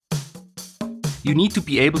You need to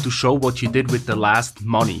be able to show what you did with the last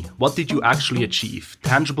money. What did you actually achieve?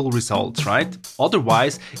 Tangible results, right?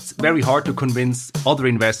 Otherwise, it's very hard to convince other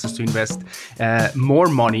investors to invest more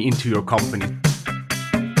money into your company.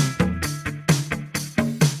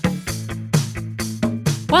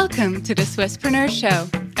 Welcome to the Swisspreneur Show,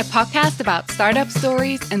 a podcast about startup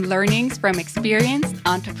stories and learnings from experienced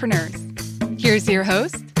entrepreneurs. Here's your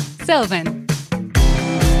host, Sylvan.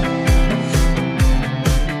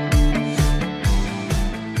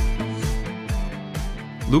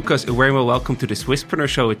 Lucas, a very well welcome to the Swisspreneur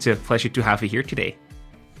Show. It's a pleasure to have you here today.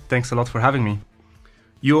 Thanks a lot for having me.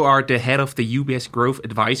 You are the head of the UBS Growth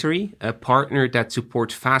Advisory, a partner that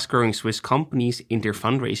supports fast-growing Swiss companies in their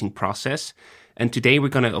fundraising process. And today we're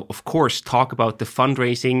going to, of course, talk about the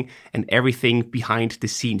fundraising and everything behind the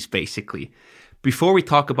scenes, basically. Before we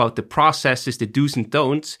talk about the processes, the do's and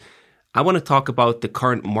don'ts, I want to talk about the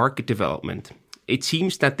current market development. It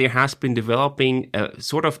seems that there has been developing a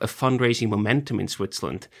sort of a fundraising momentum in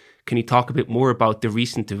Switzerland. Can you talk a bit more about the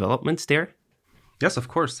recent developments there? Yes, of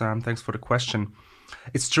course. Thanks for the question.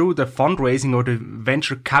 It's true, the fundraising or the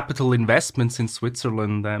venture capital investments in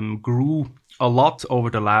Switzerland grew a lot over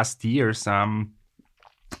the last years.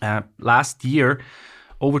 Last year,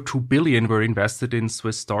 over 2 billion were invested in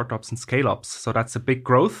Swiss startups and scale-ups. So that's a big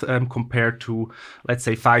growth compared to, let's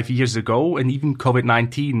say, 5 years ago. And even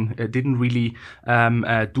COVID-19 didn't really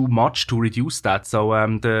do much to reduce that. So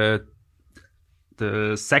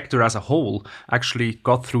the sector as a whole actually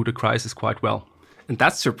got through the crisis quite well. And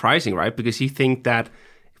that's surprising, right? Because you think that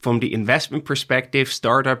from the investment perspective,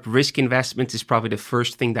 startup risk investment is probably the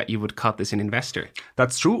first thing that you would cut as an investor.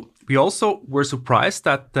 That's true. We also were surprised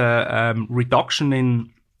that the reduction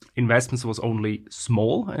in investments was only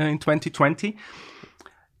small in 2020.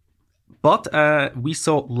 But we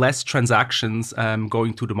saw less transactions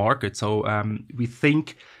going to the market. So we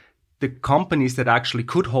think the companies that actually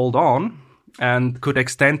could hold on and could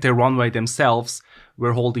extend their runway themselves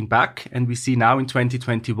were holding back. And we see now in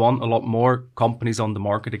 2021 a lot more companies on the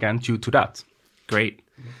market again due to that. Great.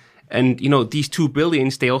 And, you know, these 2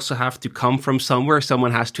 billions, they also have to come from somewhere.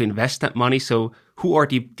 Someone has to invest that money. So who are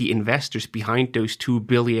the investors behind those 2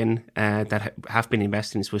 billion that have been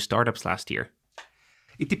invested in Swiss startups last year?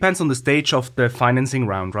 It depends on the stage of the financing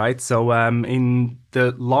round, right? So in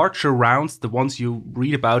the larger rounds, the ones you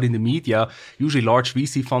read about in the media, usually large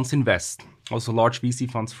VC funds invest. Also large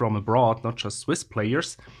VC funds from abroad, not just Swiss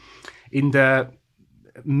players. In the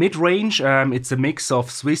mid-range, it's a mix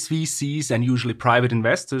of Swiss VCs and usually private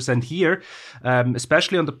investors. And here,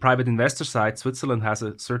 especially on the private investor side, Switzerland has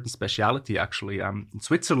a certain speciality, actually. In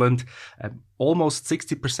Switzerland, almost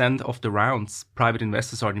 60% of the rounds private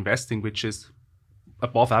investors are investing, which is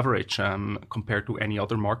above average compared to any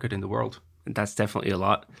other market in the world. That's definitely a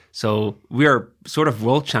lot. So we are sort of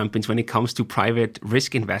world champions when it comes to private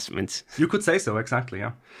risk investments. You could say so, exactly,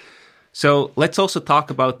 yeah. So let's also talk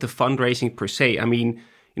about the fundraising per se. I mean,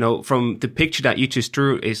 you know, from the picture that you just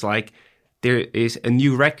drew is like there is a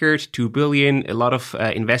new record, 2 billion, a lot of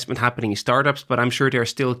investment happening in startups, but I'm sure there are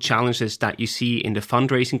still challenges that you see in the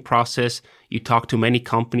fundraising process. You talk to many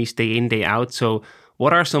companies day in, day out. So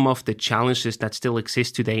what are some of the challenges that still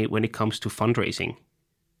exist today when it comes to fundraising?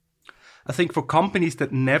 I think for companies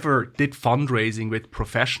that never did fundraising with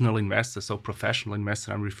professional investors, so professional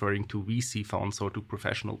investors, I'm referring to VC funds or to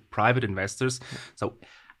professional private investors. So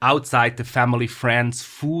outside the family, friends,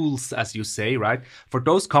 fools, as you say, right? For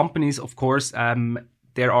those companies, of course,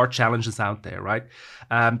 there are challenges out there, right?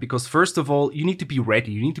 Because first of all, you need to be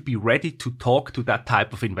ready. You need to be ready to talk to that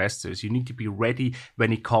type of investors. You need to be ready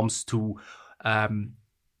when it comes to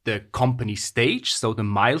the company stage, so the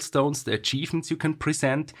milestones, the achievements you can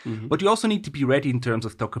present. Mm-hmm. But you also need to be ready in terms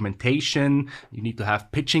of documentation. You need to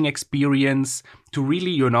have pitching experience to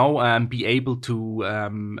really, be able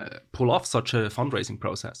to pull off such a fundraising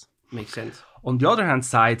process. Makes sense. On the other hand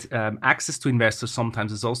side, access to investors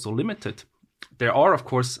sometimes is also limited. There are, of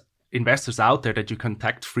course, investors out there that you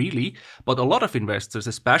contact freely, but a lot of investors,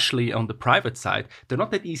 especially on the private side, they're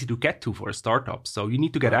not that easy to get to for a startup. So you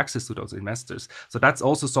need to get access to those investors. So that's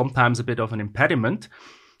also sometimes a bit of an impediment.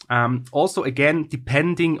 Also, again,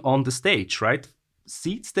 depending on the stage, right?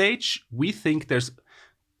 Seed stage, we think there's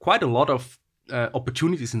quite a lot of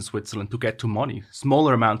opportunities in Switzerland to get to money,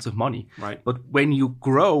 smaller amounts of money. Right. But when you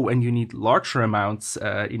grow and you need larger amounts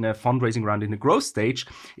in a fundraising round in the growth stage,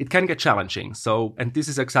 it can get challenging. So, and this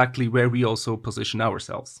is exactly where we also position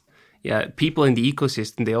ourselves. Yeah, people in the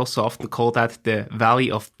ecosystem, they also often call that the valley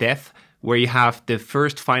of death, where you have the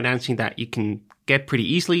first financing that you can get pretty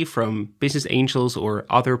easily from business angels or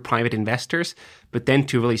other private investors, but then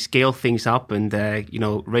to really scale things up and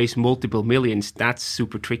raise multiple millions, that's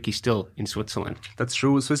super tricky still in Switzerland. That's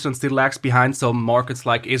true. Switzerland still lags behind some markets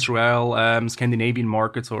like Israel, Scandinavian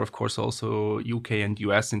markets, or of course also UK and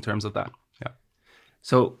US in terms of that. Yeah.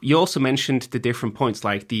 So you also mentioned the different points,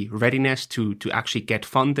 like the readiness to actually get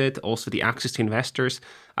funded, also the access to investors.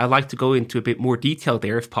 I'd like to go into a bit more detail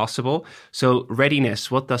there if possible. So readiness,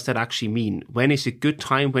 what does that actually mean? When is a good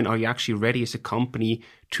time? When are you actually ready as a company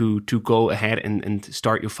to go ahead and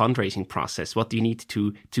start your fundraising process? What do you need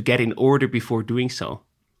to get in order before doing so?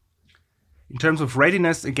 In terms of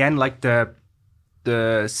readiness, again, like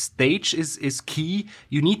the stage is key.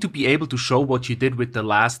 You need to be able to show what you did with the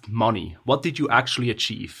last money. What did you actually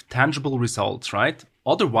achieve? Tangible results, right?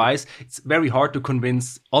 Otherwise, it's very hard to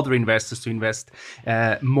convince other investors to invest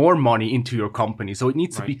more money into your company. So it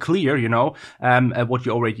needs to be clear, what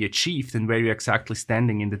you already achieved and where you're exactly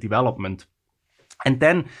standing in the development. And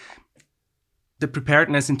then the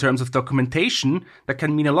preparedness in terms of documentation, that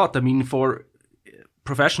can mean a lot. I mean, for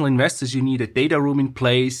professional investors, you need a data room in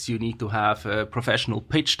place. You need to have a professional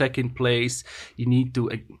pitch deck in place. You need to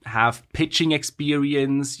have pitching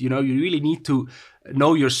experience. You really need to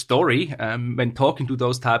know your story when talking to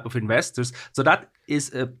those type of investors. So that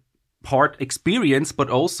is a part experience, but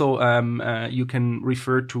also you can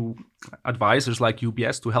refer to advisors like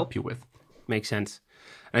UBS to help you with. Makes sense.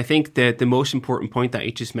 I think that the most important point that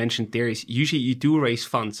you just mentioned there is usually you do raise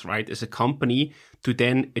funds, right, as a company to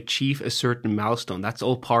then achieve a certain milestone. That's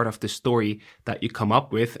all part of the story that you come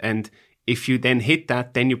up with. And if you then hit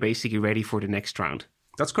that, then you're basically ready for the next round.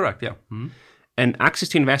 That's correct, yeah. Mm-hmm. And access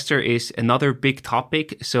to investor is another big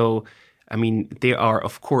topic. So, I mean, there are,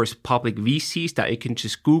 of course, public VCs that you can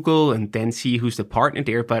just Google and then see who's the partner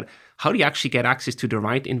there. But how do you actually get access to the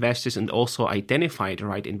right investors and also identify the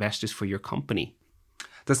right investors for your company?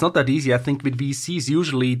 That's not that easy. I think with VCs,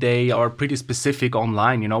 usually they are pretty specific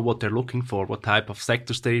online, what they're looking for, what type of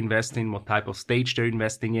sectors they invest in, what type of stage they're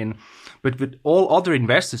investing in. But with all other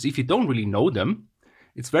investors, if you don't really know them,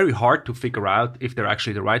 it's very hard to figure out if they're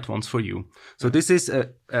actually the right ones for you. So this is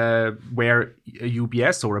where a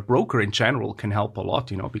UBS or a broker in general can help a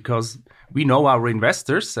lot, because we know our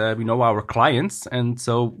investors, we know our clients, and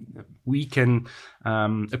so we can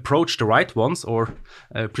approach the right ones or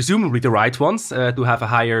presumably the right ones to have a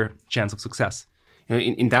higher chance of success.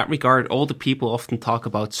 In that regard, all the people often talk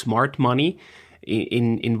about smart money.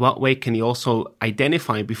 In what way can you also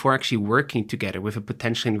identify before actually working together with a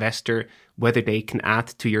potential investor whether they can add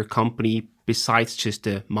to your company besides just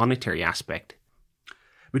the monetary aspect?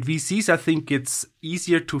 With VCs, I think it's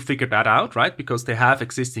easier to figure that out, right? Because they have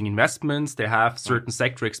existing investments, they have certain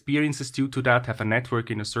sector experiences due to that, have a network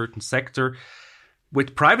in a certain sector.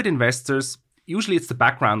 With private investors, usually it's the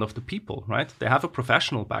background of the people, right? They have a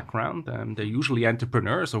professional background. They're usually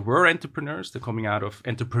entrepreneurs or were entrepreneurs. They're coming out of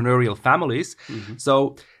entrepreneurial families. Mm-hmm.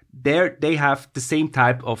 So they have the same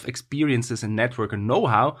type of experiences and network and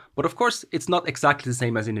know-how. But of course, it's not exactly the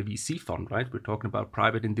same as in a VC fund, right? We're talking about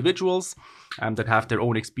private individuals that have their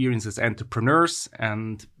own experience as entrepreneurs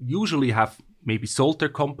and usually have maybe sold their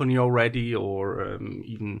company already or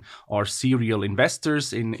even are serial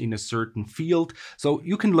investors in a certain field. So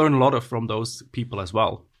you can learn a lot from those people as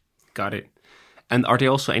well. Got it. And are there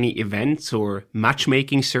also any events or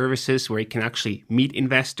matchmaking services where you can actually meet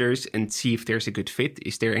investors and see if there's a good fit?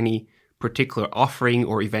 Is there any particular offering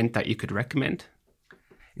or event that you could recommend?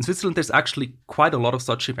 In Switzerland, there's actually quite a lot of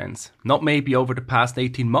such events. Not maybe over the past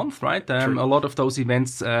 18 months, right? A lot of those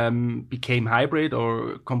events became hybrid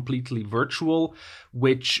or completely virtual,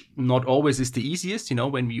 which not always is the easiest,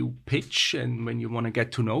 when you pitch and when you want to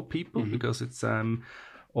get to know people, mm-hmm. because it's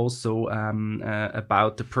also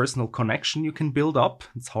about the personal connection you can build up.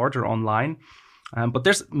 It's harder online. But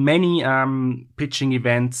there's many pitching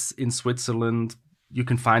events in Switzerland. You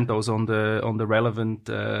can find those on the relevant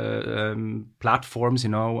platforms,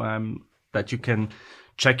 that you can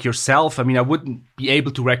check yourself. I mean, I wouldn't be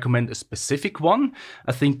able to recommend a specific one.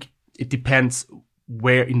 I think it depends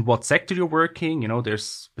in what sector you're working. There's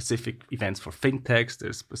specific events for fintechs.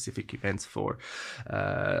 There's specific events for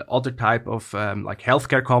other type of like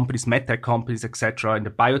healthcare companies, medtech companies, etc. In the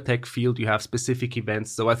biotech field, you have specific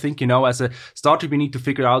events. So I think, as a startup, you need to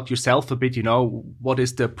figure out yourself a bit, what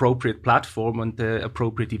is the appropriate platform and the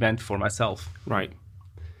appropriate event for myself. Right.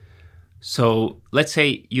 So let's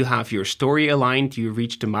say you have your story aligned, you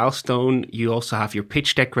reached a milestone, you also have your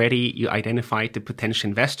pitch deck ready, you identified the potential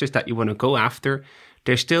investors that you want to go after.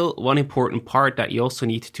 there's still one important part that you also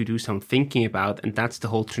need to do some thinking about, and that's the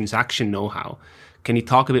whole transaction know-how. Can you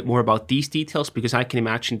talk a bit more about these details? Because I can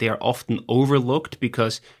imagine they are often overlooked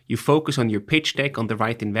because you focus on your pitch deck, on the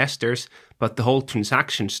right investors, but the whole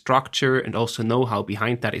transaction structure and also know-how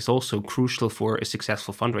behind that is also crucial for a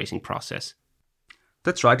successful fundraising process.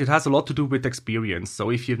 That's right. It has a lot to do with experience.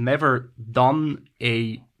 So if you've never done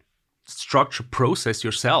a structured process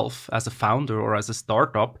yourself as a founder or as a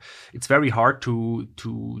startup, it's very hard to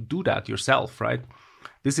do that yourself, right?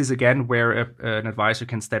 This is again where an advisor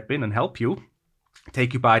can step in and help you,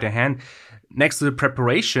 take you by the hand. Next to the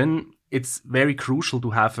preparation, it's very crucial to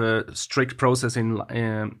have a strict process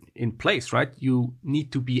in place, right? You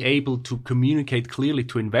need to be able to communicate clearly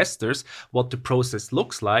to investors what the process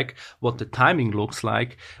looks like, what the timing looks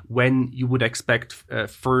like, when you would expect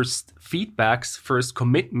first feedbacks, first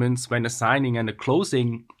commitments, when a signing and a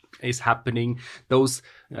closing is happening. Those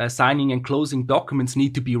signing and closing documents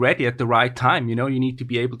need to be ready at the right time. You need to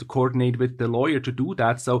be able to coordinate with the lawyer to do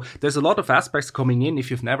that. So there's a lot of aspects coming in.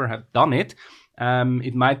 If you've never have done it,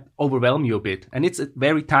 it might overwhelm you a bit. And it's a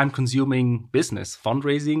very time-consuming business.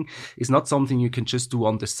 Fundraising is not something you can just do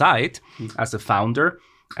on the side as a founder.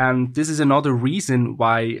 And this is another reason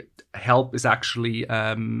why help is actually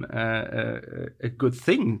a good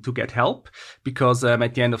thing to get help, because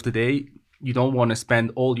at the end of the day, you don't want to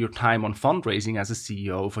spend all your time on fundraising as a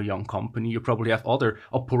CEO of a young company. You probably have other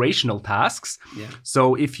operational tasks. Yeah.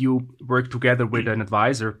 So if you work together with an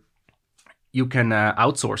advisor, you can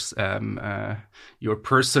outsource your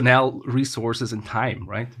personnel resources and time,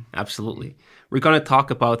 right? Absolutely. We're going to talk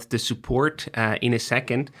about the support in a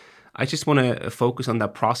second. I just want to focus on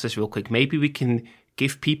that process real quick. Maybe we can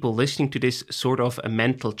give people listening to this sort of a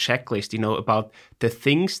mental checklist, about the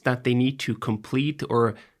things that they need to complete,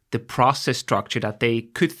 or the process structure that they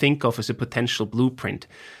could think of as a potential blueprint.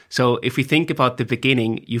 So if we think about the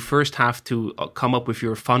beginning, you first have to come up with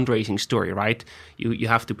your fundraising story, right? You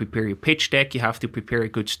have to prepare your pitch deck, you have to prepare a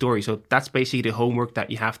good story. So that's basically the homework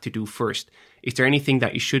that you have to do first. Is there anything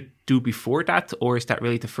that you should do before that, or is that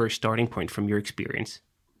really the first starting point from your experience?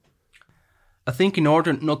 I think in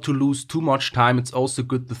order not to lose too much time, it's also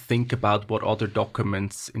good to think about what other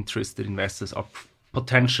documents interested investors are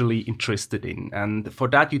potentially interested in. And for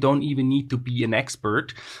that, you don't even need to be an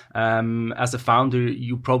expert. As a founder,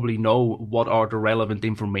 you probably know what are the relevant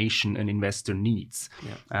information an investor needs.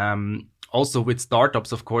 Yeah. Also with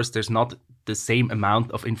startups, of course, there's not the same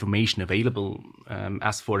amount of information available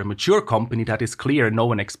as for a mature company. That is clear. No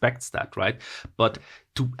one expects that, right? But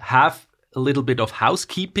to have a little bit of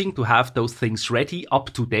housekeeping, to have those things ready,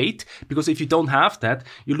 up to date, because if you don't have that,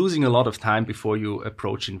 you're losing a lot of time before you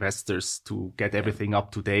approach investors to get everything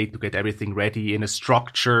up to date, to get everything ready in a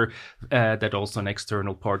structure that also an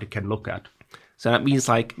external party can look at. So that means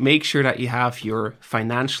make sure that you have your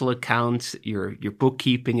financial accounts, your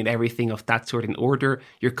bookkeeping and everything of that sort in order,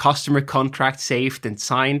 your customer contract saved and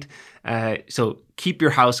signed. So keep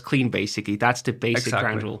your house clean, basically. That's the basic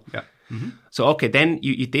ground rule. Yeah. Mm-hmm. So, okay, then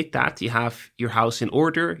you did that. You have your house in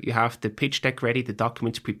order. You have the pitch deck ready, the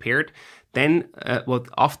documents prepared. Then what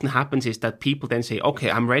often happens is that people then say,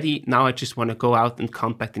 okay, I'm ready. Now I just want to go out and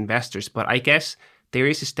contact investors. But I guess there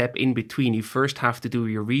is a step in between. You first have to do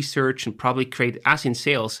your research and probably create, as in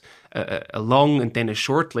sales, a long and then a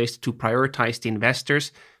short list to prioritize the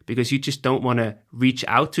investors, because you just don't want to reach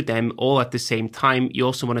out to them all at the same time. You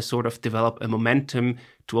also want to sort of develop a momentum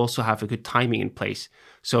to also have a good timing in place.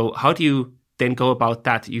 So how do you then go about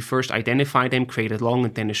that? You first identify them, create a long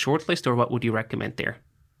and then a short list, or what would you recommend there?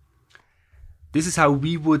 This is how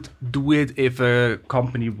we would do it if a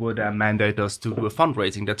company would mandate us to do a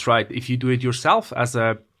fundraising. That's right. If you do it yourself as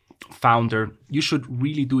a founder, you should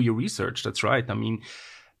really do your research. That's right. I mean,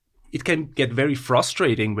 it can get very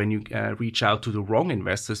frustrating when you reach out to the wrong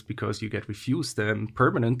investors because you get refused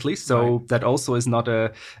permanently. So right. That also is not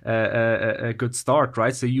a good start,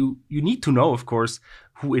 right? So you need to know, of course,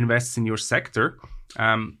 who invests in your sector.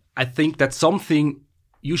 I think that's something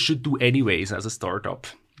you should do anyways as a startup.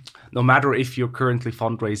 No matter if you're currently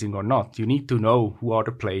fundraising or not, you need to know who are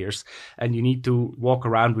the players, and you need to walk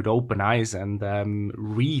around with open eyes and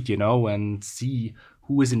read, and see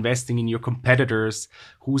who is investing in your competitors,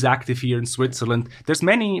 who's active here in Switzerland. There's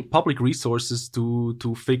many public resources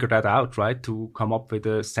to figure that out, right? To come up with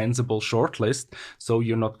a sensible shortlist so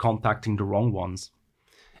you're not contacting the wrong ones.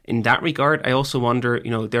 In that regard, I also wonder,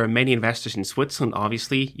 there are many investors in Switzerland,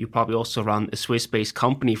 obviously. You probably also run a Swiss-based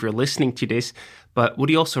company if you're listening to this. But would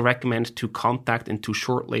you also recommend to contact and to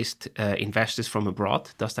shortlist investors from abroad?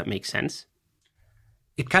 Does that make sense?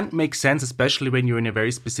 It can make sense, especially when you're in a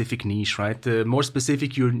very specific niche, right? The more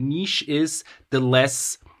specific your niche is, the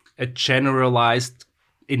less a generalized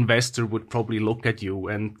investor would probably look at you.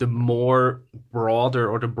 And the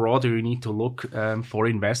broader you need to look for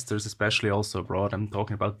investors, especially also abroad. I'm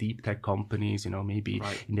talking about deep tech companies, maybe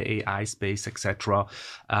in the AI space, etc.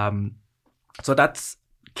 So that's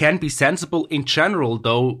can be sensible in general,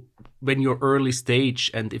 though. When you're early stage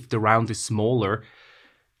and if the round is smaller,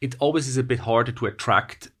 it always is a bit harder to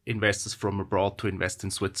attract investors from abroad to invest in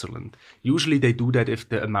Switzerland. Usually they do that if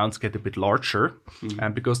the amounts get a bit larger,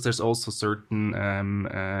 because there's also certain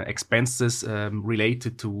expenses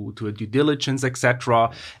related to a due diligence, etc.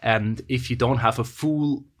 And if you don't have a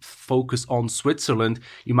full focus on Switzerland,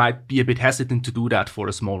 you might be a bit hesitant to do that for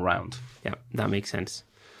a small round. Yeah, that makes sense.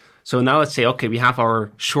 So now let's say, okay, we have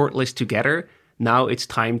our shortlist together. Now it's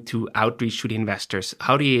time to outreach to the investors.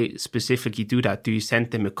 How do you specifically do that? Do you send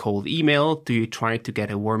them a cold email? Do you try to get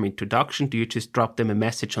a warm introduction? Do you just drop them a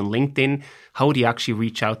message on LinkedIn? How do you actually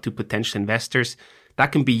reach out to potential investors?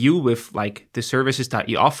 That can be you with like the services that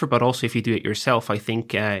you offer, but also if you do it yourself, I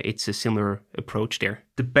think it's a similar approach there.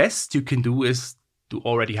 The best you can do is to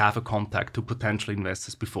already have a contact to potential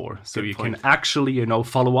investors before. So you can actually,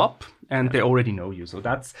 follow up and they already know you. So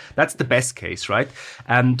that's the best case, right?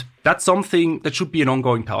 And that's something that should be an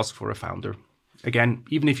ongoing task for a founder. Again,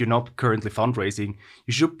 even if you're not currently fundraising,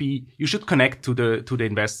 you should connect to the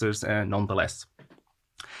investors nonetheless.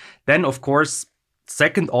 Then, of course,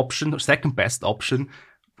 second best option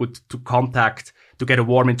would to get a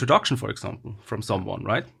warm introduction, for example, from someone,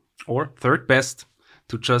 right? Or third best,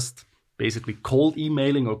 to just basically cold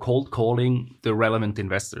emailing or cold calling the relevant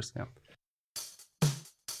investors. Yeah.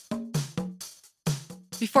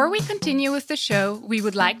 Before we continue with the show, we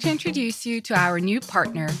would like to introduce you to our new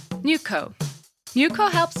partner, Nuco.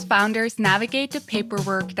 Nuco helps founders navigate the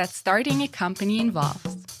paperwork that starting a company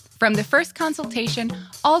involves. From the first consultation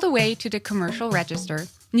all the way to the commercial register,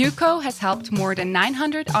 Nuco has helped more than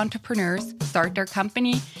 900 entrepreneurs start their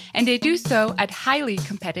company, and they do so at highly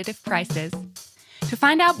competitive prices. To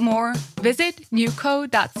find out more, visit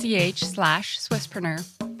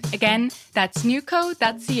nuco.ch/Swisspreneur. Again, that's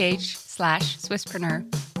nuco.ch/Swisspreneur.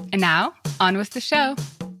 And now, on with the show.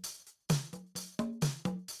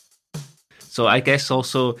 So I guess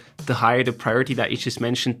also the higher the priority that you just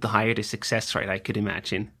mentioned, the higher the success rate, I could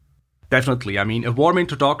imagine. Definitely. I mean, a warm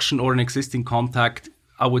introduction or an existing contact,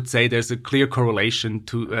 I would say there's a clear correlation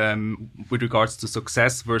to with regards to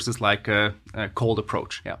success versus like a cold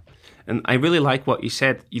approach. Yeah. And I really like what you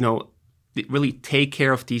said, really take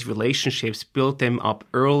care of these relationships, build them up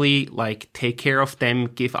early, like take care of them,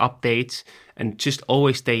 give updates, and just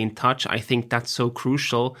always stay in touch. I think that's so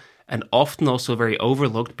crucial and often also very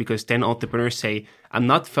overlooked, because then entrepreneurs say, I'm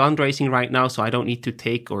not fundraising right now, so I don't need to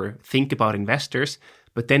take or think about investors.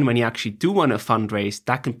 But then when you actually do want to fundraise,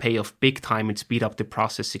 that can pay off big time and speed up the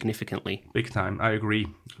process significantly. Big time. I agree.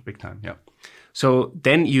 Big time. Yeah. So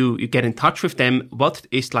then you get in touch with them. What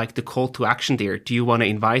is like the call to action there? Do you want to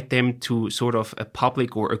invite them to sort of a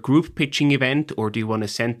public or a group pitching event, or do you want to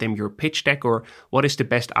send them your pitch deck, or what is the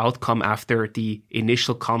best outcome after the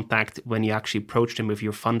initial contact when you actually approach them with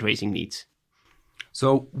your fundraising needs?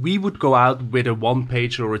 So we would go out with a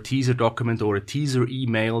one-page or a teaser document or a teaser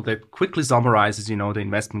email that quickly summarizes, the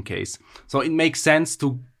investment case. So it makes sense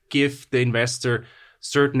to give the investor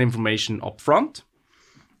certain information up front.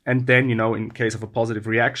 And then, in case of a positive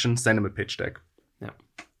reaction, send them a pitch deck. Yeah.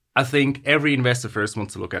 I think every investor first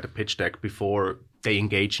wants to look at a pitch deck before they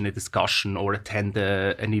engage in a discussion or attend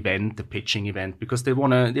an event, a pitching event, because they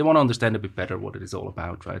want to understand a bit better what it is all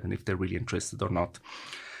about, right? And if they're really interested or not.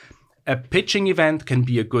 A pitching event can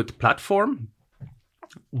be a good platform.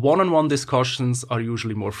 One-on-one discussions are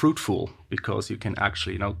usually more fruitful because you can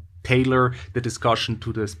actually, tailor the discussion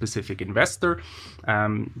to the specific investor.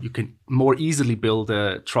 You can more easily build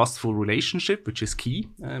a trustful relationship, which is key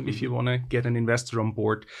if you want to get an investor on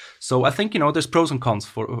board. So I think, there's pros and cons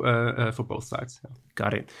for both sides. Yeah.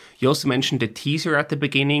 Got it. You also mentioned the teaser at the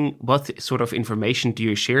beginning. What sort of information do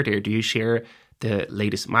you share there? Do you share the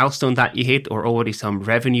latest milestone that you hit, or already some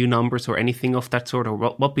revenue numbers or anything of that sort? Or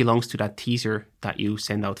what belongs to that teaser that you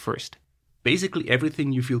send out first? Basically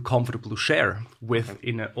everything you feel comfortable to share with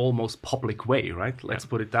in an almost public way, right? Let's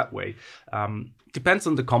put it that way. Depends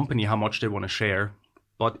on the company how much they want to share.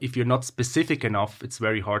 But if you're not specific enough, it's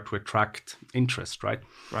very hard to attract interest, right?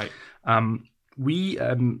 Right. We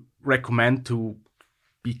recommend to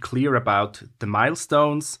be clear about the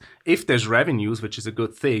milestones. If there's revenues, which is a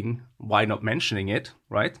good thing, why not mentioning it,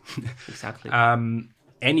 right? Exactly.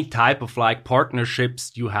 Any type of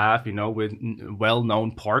partnerships you have, with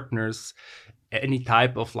well-known partners, any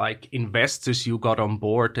type of investors you got on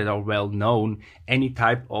board that are well-known, any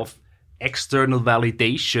type of external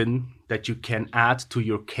validation that you can add to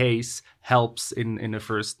your case helps in a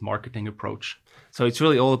first marketing approach. So it's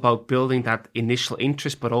really all about building that initial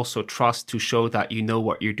interest, but also trust to show that you know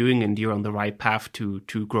what you're doing and you're on the right path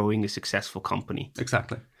to growing a successful company.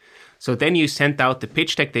 Exactly. So then you sent out the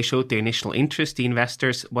pitch deck. They showed the initial interest, the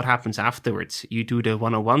investors. What happens afterwards? You do the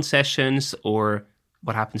one-on-one sessions, or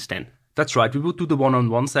what happens then? That's right. We would do the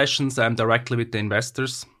one-on-one sessions directly with the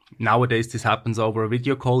investors. Nowadays, this happens over a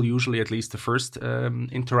video call, usually at least the first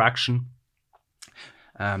interaction.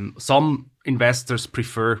 Some investors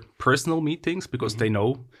prefer personal meetings because they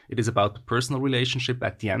know it is about the personal relationship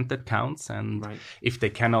at the end that counts. And if they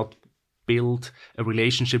cannot build a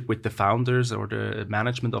relationship with the founders or the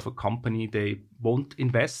management of a company, they won't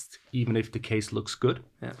invest, even if the case looks good.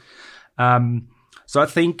 So I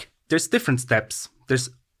think there's different steps. There's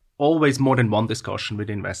always more than one discussion with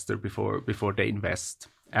the investor before they invest.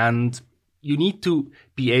 And you need to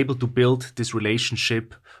be able to build this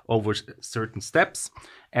relationship over certain steps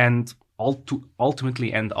and to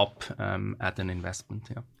ultimately end up at an investment.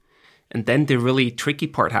 Yeah. And then the really tricky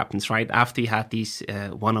part happens, right? After you had these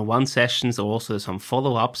one-on-one sessions or also some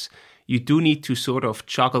follow-ups, you do need to sort of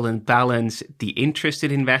juggle and balance the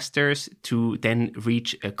interested investors to then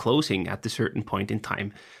reach a closing at a certain point in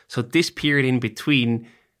time. So this period in between,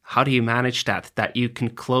 how do you manage that you can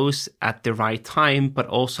close at the right time, but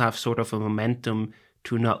also have sort of a momentum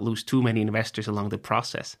to not lose too many investors along the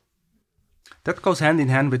process? That goes hand in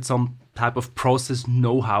hand with some type of process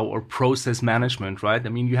know-how or process management, right? I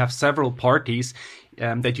mean, you have several parties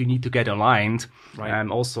that you need to get aligned,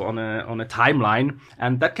 also on a timeline,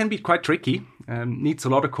 and that can be quite tricky. Needs a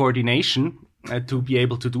lot of coordination to be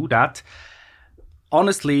able to do that.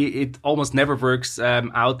 Honestly, it almost never works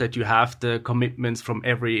out that you have the commitments from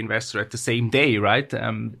every investor at the same day, right?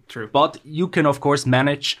 True. But you can, of course,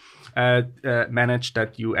 manage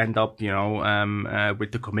that you end up,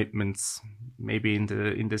 with the commitments maybe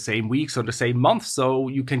in the same weeks or the same month, so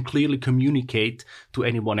you can clearly communicate to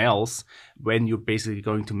anyone else when you're basically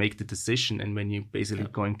going to make the decision and when you're basically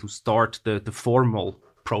going to start the formal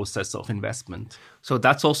process of investment. So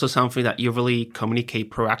that's also something that you really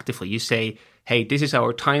communicate proactively. You say, hey, this is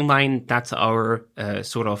our timeline, that's our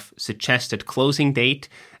sort of suggested closing date,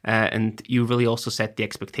 and you really also set the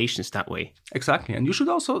expectations that way. Exactly. And you should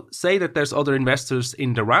also say that there's other investors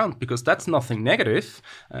in the round, because that's nothing negative.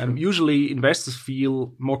 Usually investors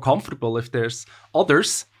feel more comfortable if there's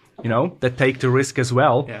others, that take the risk as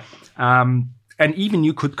well. Yeah. And even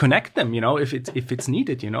you could connect them, if it's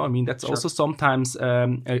needed, I mean, that's also sometimes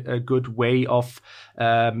a good way of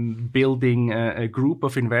building a group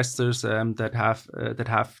of investors that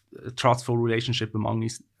have a trustful relationship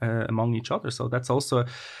among each other. So that's also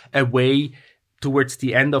a way towards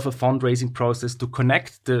the end of a fundraising process to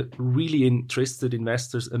connect the really interested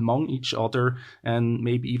investors among each other and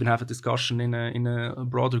maybe even have a discussion in a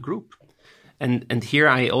broader group. And here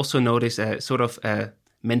I also notice a sort of a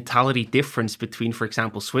mentality difference between, for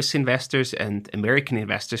example, Swiss investors and American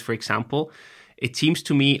investors, for example. It seems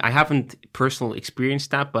to me, I haven't personally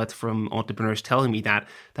experienced that, but from entrepreneurs telling me that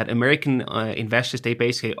American investors, they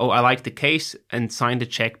basically, I like the case and sign the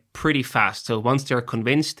check pretty fast. So once they're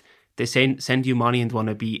convinced, they send you money and want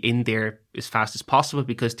to be in there as fast as possible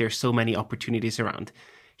because there's so many opportunities around.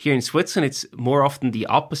 Here in Switzerland, it's more often the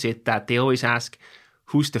opposite, that they always ask,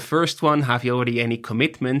 who's the first one? Have you already any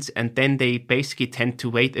commitments? And then they basically tend to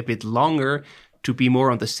wait a bit longer to be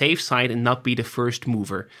more on the safe side and not be the first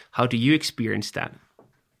mover. How do you experience that?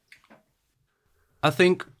 I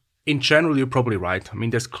think in general, you're probably right. I mean,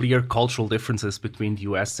 there's clear cultural differences between the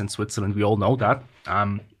US and Switzerland. We all know that.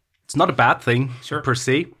 It's not a bad thing per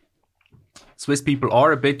se. Swiss people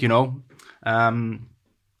are a bit,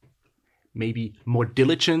 maybe more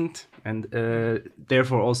diligent and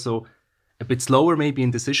therefore also a bit slower maybe in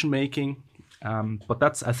decision making,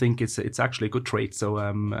 but I think it's actually a good trait. So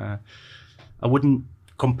I wouldn't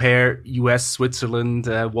compare US Switzerland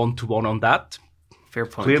 1-to-1 on that. Fair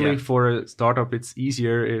point. Clearly, for a startup, it's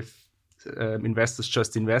easier if investors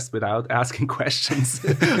just invest without asking questions.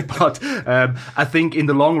 But I think in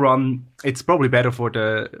the long run, it's probably better for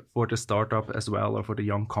the startup as well, or for the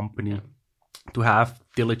young company, to have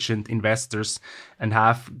diligent investors and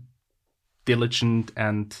have diligent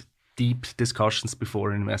and deep discussions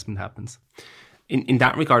before an investment happens. In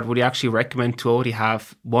that regard, would you actually recommend to already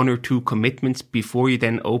have 1 or 2 commitments before you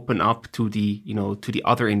then open up to the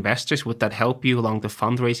other investors? Would that help you along the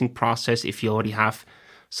fundraising process if you already have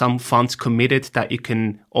some funds committed that you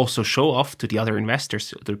can also show off to the other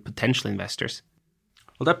investors, the potential investors?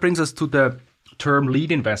 Well, that brings us to the term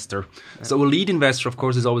lead investor. So a lead investor, of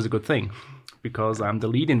course, is always a good thing, because the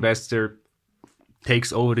lead investor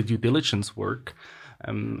takes over the due diligence work.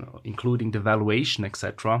 including the valuation,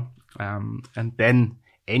 etc. And then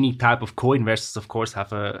any type of co-investors, of course,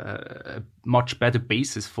 have a much better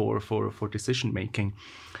basis for decision making.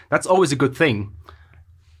 That's always a good thing.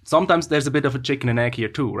 Sometimes there's a bit of a chicken and egg here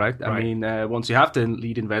too, right? I mean, once you have the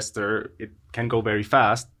lead investor, it can go very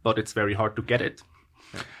fast, but it's very hard to get it.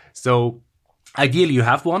 Yeah. So ideally you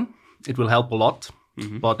have one. It will help a lot,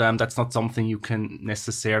 but that's not something you can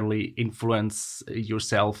necessarily influence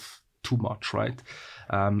yourself too much, right?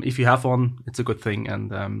 If you have one, it's a good thing,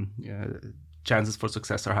 and chances for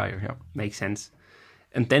success are higher. Yeah, makes sense.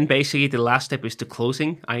 And then basically the last step is the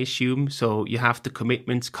closing, I assume. So you have the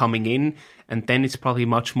commitments coming in, and then it's probably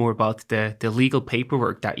much more about the legal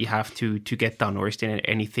paperwork that you have to get done. Or is there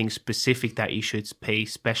anything specific that you should pay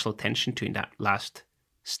special attention to in that last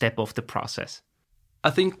step of the process? I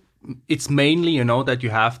think it's mainly, that you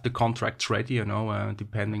have the contracts ready,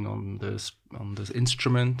 depending on the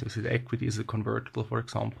instrument. Is it equity? Is it convertible, for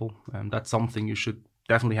example? That's something you should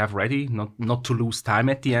definitely have ready, not to lose time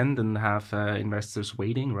at the end and have investors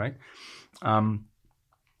waiting, right?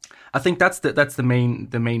 I think that's the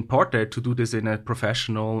main part there, to do this in a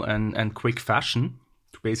professional and quick fashion,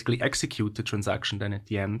 to basically execute the transaction then at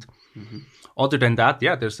the end. Other than that,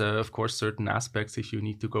 there's of course certain aspects. If you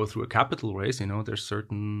need to go through a capital raise, there's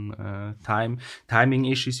certain timing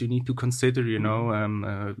issues you need to consider,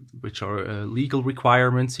 which are legal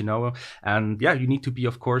requirements, and you need to be,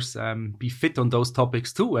 of course, be fit on those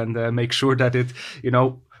topics too, and make sure that it,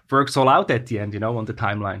 works all out at the end, on the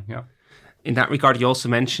timeline. Yeah. In that regard, you also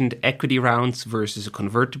mentioned equity rounds versus a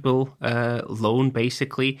convertible loan,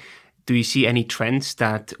 basically. Do you see any trends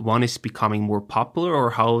that one is becoming more popular, or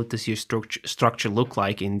how does your structure look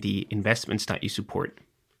like in the investments that you support?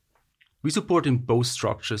 We support in both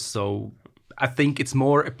structures. So I think it's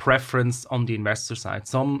more a preference on the investor side.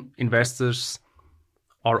 Some investors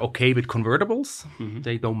are okay with convertibles.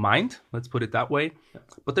 They don't mind. Let's put it that way.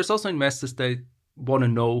 But there's also investors that want to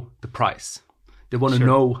know the price. They want to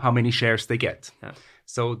know how many shares they get. Yeah.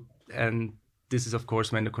 So, and this is, of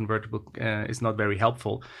course, when the convertible is not very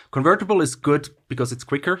helpful. Convertible is good because it's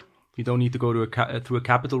quicker. You don't need to go through a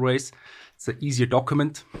capital raise. It's an easier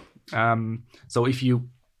document. So if you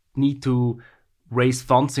need to raise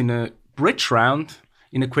funds in a bridge round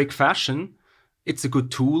in a quick fashion, it's a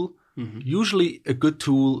good tool. Usually a good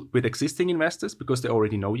tool with existing investors because they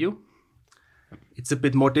already know you. It's a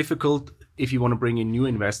bit more difficult if you want to bring in new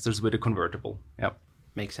investors with a convertible. Yeah,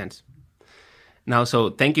 makes sense. Now, so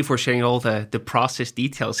thank you for sharing all the process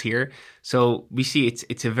details here. So we see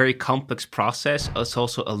it's a very complex process. It's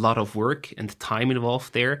also a lot of work and time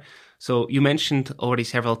involved there. So you mentioned already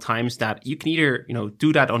several times that you can either,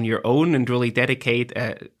 do that on your own and really dedicate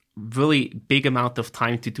a really big amount of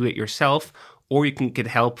time to do it yourself, or you can get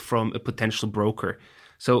help from a potential broker.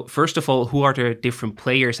 So first of all, who are the different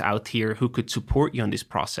players out here who could support you on this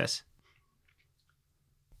process?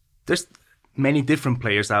 There's many different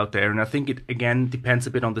players out there, and I think it again depends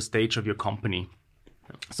a bit on the stage of your company.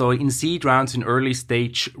 So in seed rounds, in early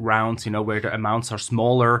stage rounds, where the amounts are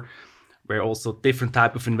smaller, where also different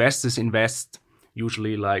type of investors invest,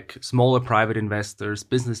 usually like smaller private investors,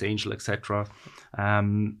 business angel, etc.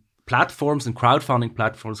 Platforms and crowdfunding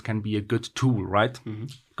platforms can be a good tool, right?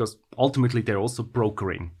 Because ultimately they're also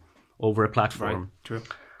brokering over a platform. Right.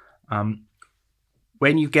 True.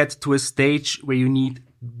 When you get to a stage where you need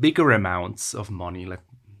bigger amounts of money,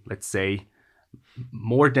 let's say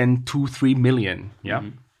more than 2-3 million,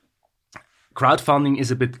 crowdfunding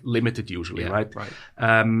is a bit limited usually, right?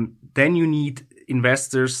 Then you need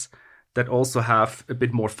investors that also have a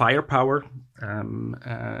bit more firepower,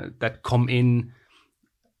 that come in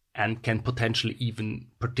and can potentially even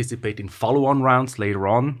participate in follow-on rounds later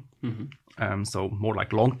on. So more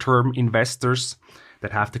like long-term investors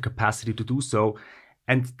that have the capacity to do so.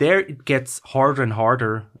 And there it gets harder and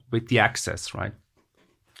harder with the access, right?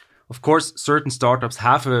 Of course, certain startups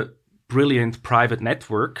have a brilliant private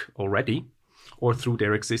network already, or through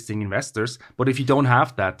their existing investors. But if you don't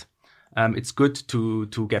have that, it's good to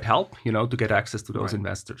get help, to get access to those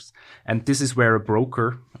investors. And this is where a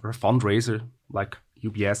broker or a fundraiser like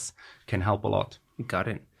UBS can help a lot. Got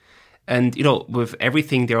it. And, with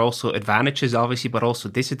everything, there are also advantages, obviously, but also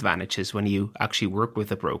disadvantages when you actually work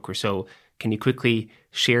with a broker. So can you quickly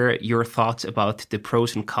share your thoughts about the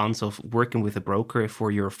pros and cons of working with a broker for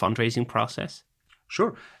your fundraising process?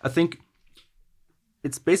 Sure. I think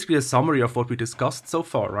it's basically a summary of what we discussed so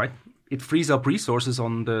far, right? It frees up resources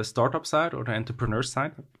on the startup side or the entrepreneur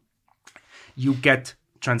side. You get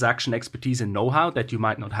transaction expertise and know-how that you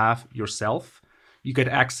might not have yourself. You get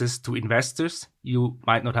access to investors you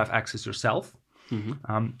might not have access yourself.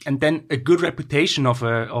 And then a good reputation of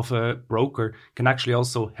a broker can actually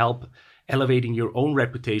also help elevating your own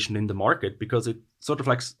reputation in the market, because it sort of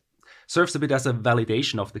like serves a bit as a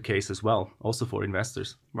validation of the case as well, also for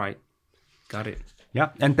investors. Right. Got it. Yeah.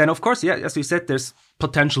 And then, of course, as we said, there's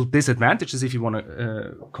potential disadvantages, if you want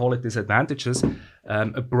to call it disadvantages.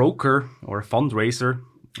 A broker or a fundraiser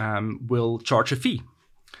will charge a fee.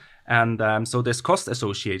 And so there's cost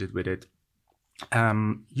associated with it.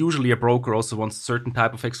 Usually a broker also wants a certain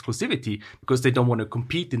type of exclusivity because they don't want to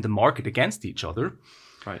compete in the market against each other.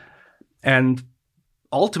 Right. And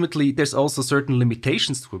ultimately, there's also certain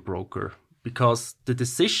limitations to a broker, because the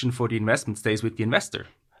decision for the investment stays with the investor,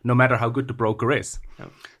 no matter how good the broker is. Yeah.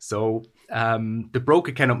 So the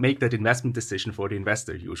broker cannot make that investment decision for the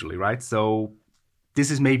investor usually, right? So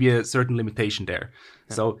this is maybe a certain limitation there.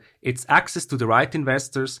 Yeah. So it's access to the right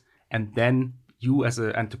investors, and then you as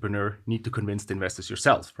an entrepreneur need to convince the investors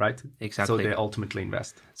yourself, right? Exactly. So they ultimately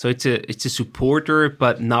invest. So it's a supporter,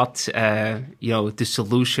 but not the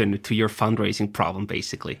solution to your fundraising problem,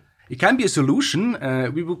 basically. It can be a solution.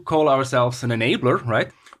 We would call ourselves an enabler,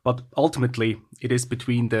 right? But ultimately, it is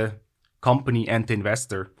between the company and the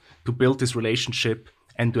investor to build this relationship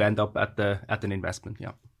and to end up at an investment.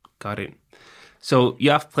 Yeah. Got it. So you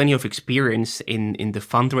have plenty of experience in the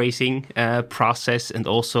fundraising process, and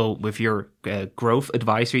also with your growth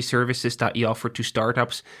advisory services that you offer to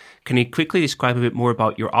startups. Can you quickly describe a bit more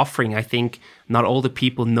about your offering? I think not all the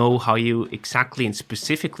people know how you exactly and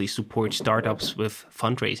specifically support startups with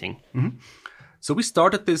fundraising. Mm-hmm. So we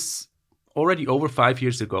started this already over 5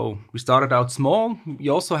 years ago. We started out small. We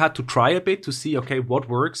also had to try a bit to see, okay, what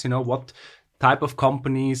works, what type of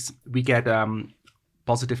companies we get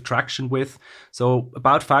positive traction with. So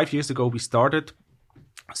about 5 years ago, we started.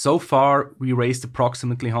 So far, we raised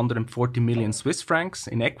approximately 140 million Swiss francs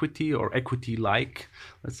in equity or equity-like,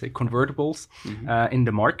 let's say, convertibles in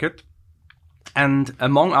the market. And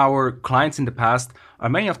among our clients in the past are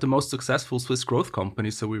many of the most successful Swiss growth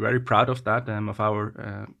companies. So we're very proud of that, of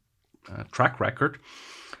our track record.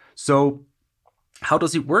 So how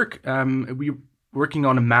does it work? We're working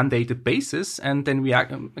on a mandated basis, and then we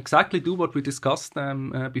exactly do what we discussed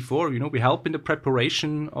before. We help in the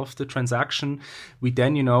preparation of the transaction. We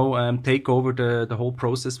then, take over the whole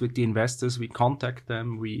process with the investors. We contact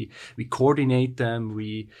them. We coordinate them.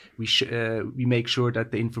 We make sure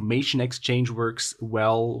that the information exchange works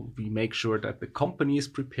well. We make sure that the company is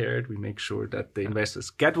prepared. We make sure that the investors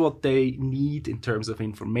get what they need in terms of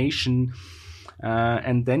information.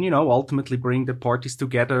 And then, ultimately bring the parties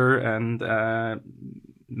together and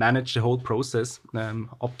manage the whole process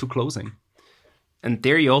up to closing. And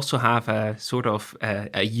there you also have a sort of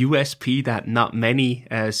a USP that not many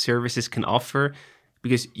services can offer,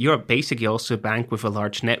 because you're basically also a bank with a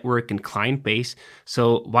large network and client base.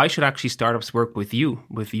 So why should actually startups work with you,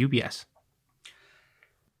 with UBS?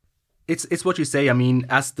 It's what you say. I mean,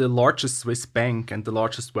 as the largest Swiss bank and the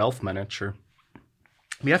largest wealth manager,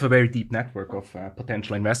 we have a very deep network of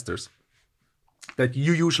potential investors that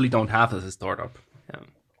you usually don't have as a startup. Yeah.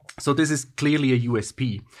 So this is clearly a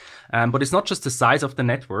USP. But it's not just the size of the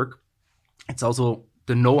network. It's also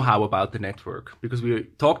the know-how about the network. Because we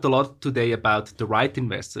talked a lot today about the right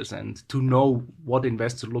investors and to know what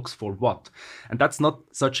investor looks for what. And that's not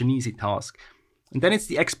such an easy task. And then it's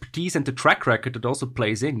the expertise and the track record that also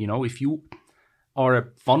plays in. If you are a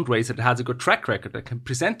fundraiser that has a good track record, that can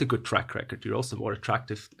present a good track record, you're also more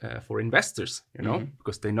attractive for investors,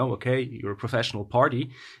 because they know, okay, you're a professional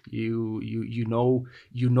party, you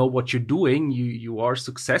know what you're doing, you are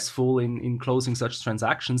successful in closing such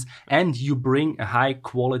transactions, and you bring a high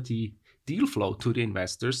quality deal flow to the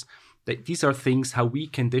investors. These are things how we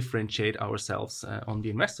can differentiate ourselves on the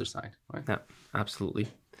investor side, right? Yeah, absolutely.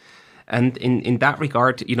 And in that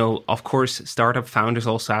regard, of course, startup founders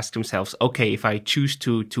also ask themselves, okay, if I choose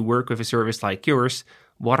to work with a service like yours,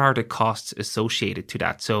 what are the costs associated to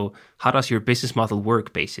that? So how does your business model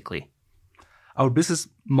work, basically? Our business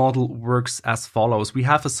model works as follows. We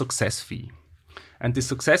have a success fee. And the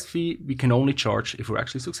success fee we can only charge if we're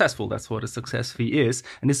actually successful. That's what a success fee is.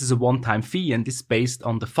 And this is a one-time fee, and this is based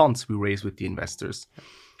on the funds we raise with the investors.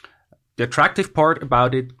 The attractive part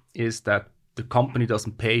about it is that the company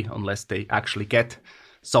doesn't pay unless they actually get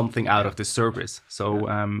something out of the service. So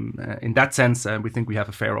in that sense, we think we have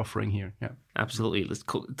a fair offering here. Yeah, absolutely. Let's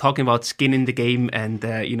talking about skin in the game and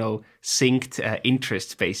synced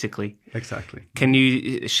interest, basically. Exactly. Can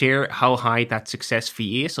you share how high that success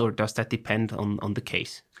fee is, or does that depend on the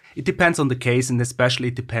case? It depends on the case, and especially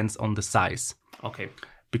it depends on the size. Okay.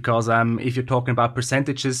 because if you're talking about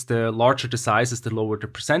percentages, the larger the sizes, the lower the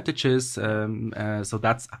percentages. So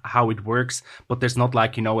that's how it works. But there's not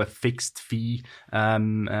like, a fixed fee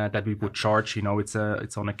that we would charge.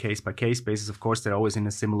 It's on a case-by-case basis. Of course, they're always in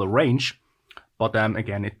a similar range. But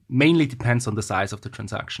again, it mainly depends on the size of the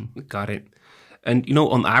transaction. Got it. And,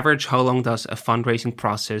 on average, how long does a fundraising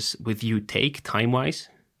process with you take time-wise?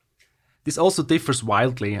 This also differs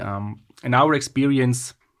wildly. In our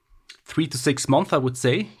experience, 3 to 6 months, I would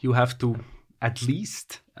say, you have to at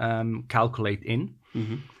least calculate in.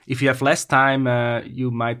 Mm-hmm. If you have less time, you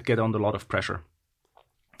might get under a lot of pressure.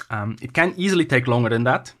 It can easily take longer than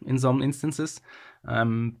that in some instances.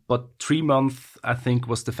 But 3 months, I think,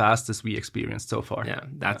 was the fastest we experienced so far. Yeah,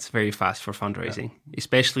 that's very fast for fundraising,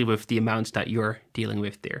 especially with the amounts that you're dealing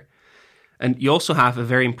with there. And you also have a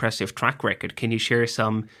very impressive track record. Can you share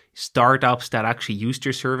some startups that actually used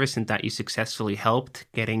your service and that you successfully helped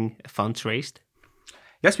getting funds raised?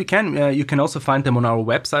 Yes, we can. You can also find them on our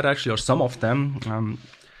website, actually, or some of them.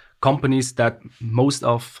 Companies that most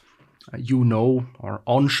of are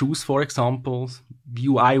On Shoes, for example.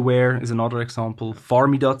 View Eyewear is another example.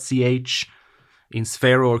 Farmy.ch,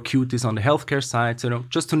 Insphero or Cutis on the healthcare side. So,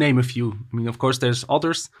 just to name a few. I mean, of course, there's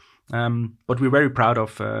others, but we're very proud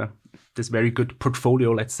of this very good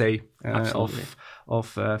portfolio, let's say,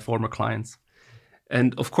 of former clients.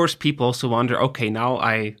 And of course, people also wonder, okay, now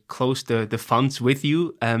I close the funds with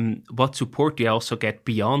you. What support do you also get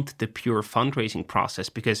beyond the pure fundraising process?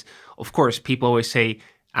 Because, of course, people always say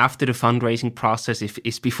after the fundraising process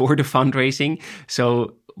is before the fundraising.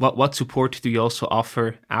 So what support do you also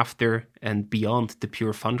offer after and beyond the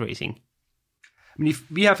pure fundraising? I mean, if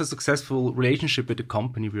we have a successful relationship with the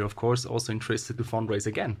company, we're of course also interested to fundraise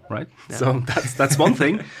again, right? Yeah. So that's one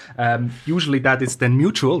thing. Usually that is then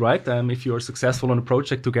mutual, right? If you're successful on a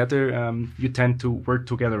project together, you tend to work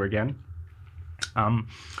together again.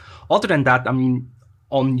 Other than that, I mean,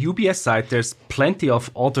 on UBS side, there's plenty of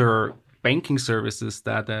other banking services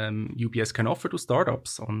that UBS can offer to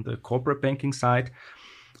startups on the corporate banking side,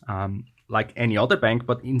 like any other bank.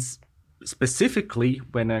 But specifically,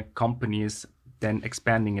 when a company is then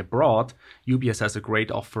expanding abroad, UBS has a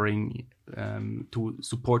great offering to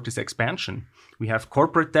support this expansion. We have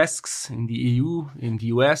corporate desks in the EU, in the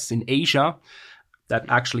US, in Asia that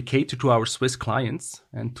actually cater to our Swiss clients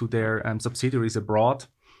and to their subsidiaries abroad.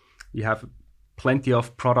 We have plenty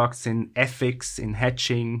of products in FX, in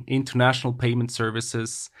hedging, international payment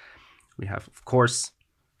services. We have, of course,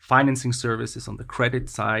 financing services on the credit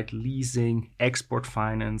side, leasing, export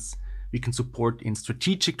finance. We can support in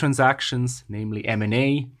strategic transactions, namely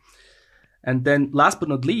M&A. And then last but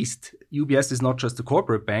not least, UBS is not just a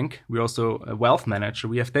corporate bank. We're also a wealth manager.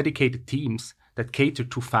 We have dedicated teams that cater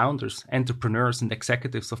to founders, entrepreneurs, and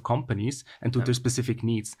executives of companies and to their specific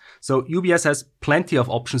needs. So UBS has plenty of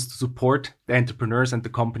options to support the entrepreneurs and the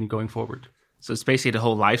company going forward. So it's basically the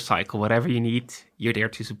whole life cycle. Whatever you need, you're there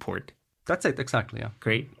to support. That's it, exactly, yeah.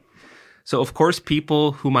 Great. So, of course,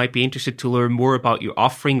 people who might be interested to learn more about your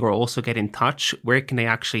offering or also get in touch, where can they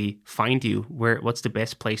actually find you? What's the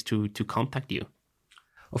best place to contact you?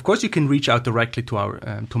 Of course, you can reach out directly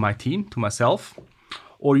to my team, to myself,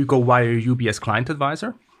 or you go via UBS Client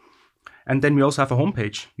Advisor. And then we also have a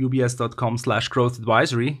homepage, ubs.com/growth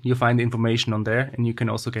advisory. You'll find information on there, and you can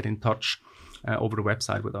also get in touch over the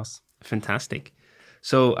website with us. Fantastic.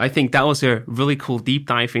 So I think that was a really cool deep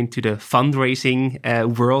dive into the fundraising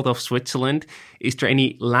world of Switzerland. Is there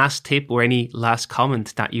any last tip or any last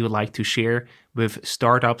comment that you would like to share with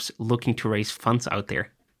startups looking to raise funds out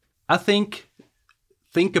there? I think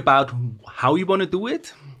about how you want to do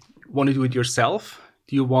it. Want to do it yourself?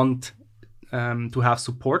 Do you want to have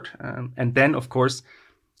support? And then, of course,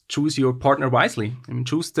 choose your partner wisely. I mean,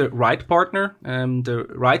 choose the right partner, the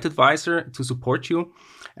right advisor to support you.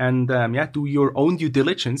 And do your own due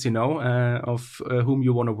diligence, of whom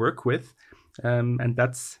you want to work with. And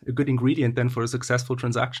that's a good ingredient then for a successful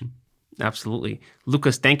transaction. Absolutely.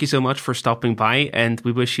 Lucas, thank you so much for stopping by. And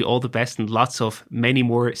we wish you all the best and lots of many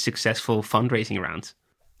more successful fundraising rounds.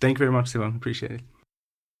 Thank you very much, Simon. Appreciate it.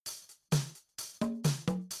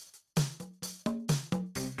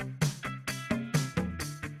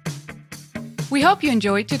 We hope you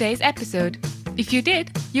enjoyed today's episode. If you did,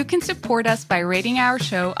 you can support us by rating our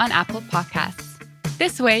show on Apple Podcasts.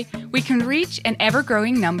 This way, we can reach an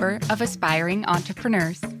ever-growing number of aspiring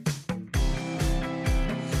entrepreneurs.